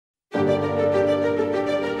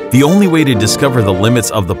The only way to discover the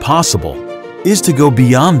limits of the possible is to go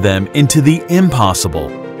beyond them into the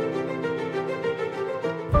impossible.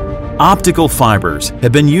 Optical fibers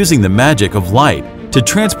have been using the magic of light to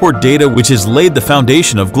transport data, which has laid the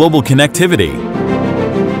foundation of global connectivity.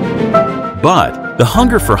 But the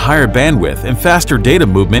hunger for higher bandwidth and faster data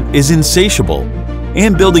movement is insatiable,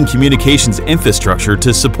 and building communications infrastructure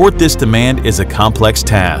to support this demand is a complex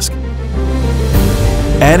task.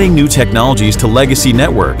 Adding new technologies to legacy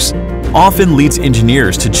networks often leads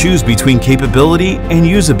engineers to choose between capability and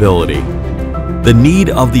usability. The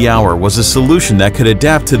need of the hour was a solution that could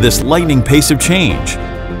adapt to this lightning pace of change.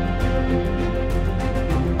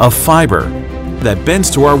 A fiber that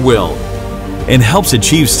bends to our will and helps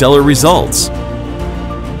achieve stellar results.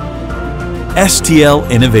 STL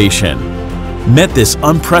Innovation met this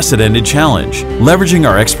unprecedented challenge, leveraging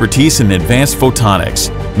our expertise in advanced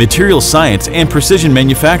photonics, material science, and precision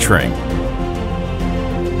manufacturing.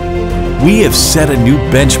 We have set a new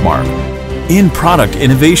benchmark in product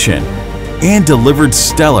innovation and delivered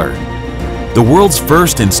Stellar, the world's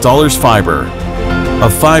first installer's fiber, a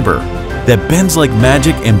fiber that bends like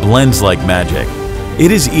magic and blends like magic.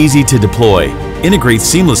 It is easy to deploy, integrates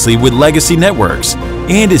seamlessly with legacy networks,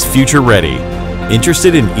 and is future-ready.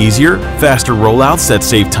 Interested in easier, faster rollouts that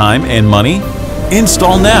save time and money?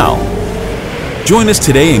 Install now! Join us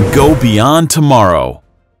today and go beyond tomorrow.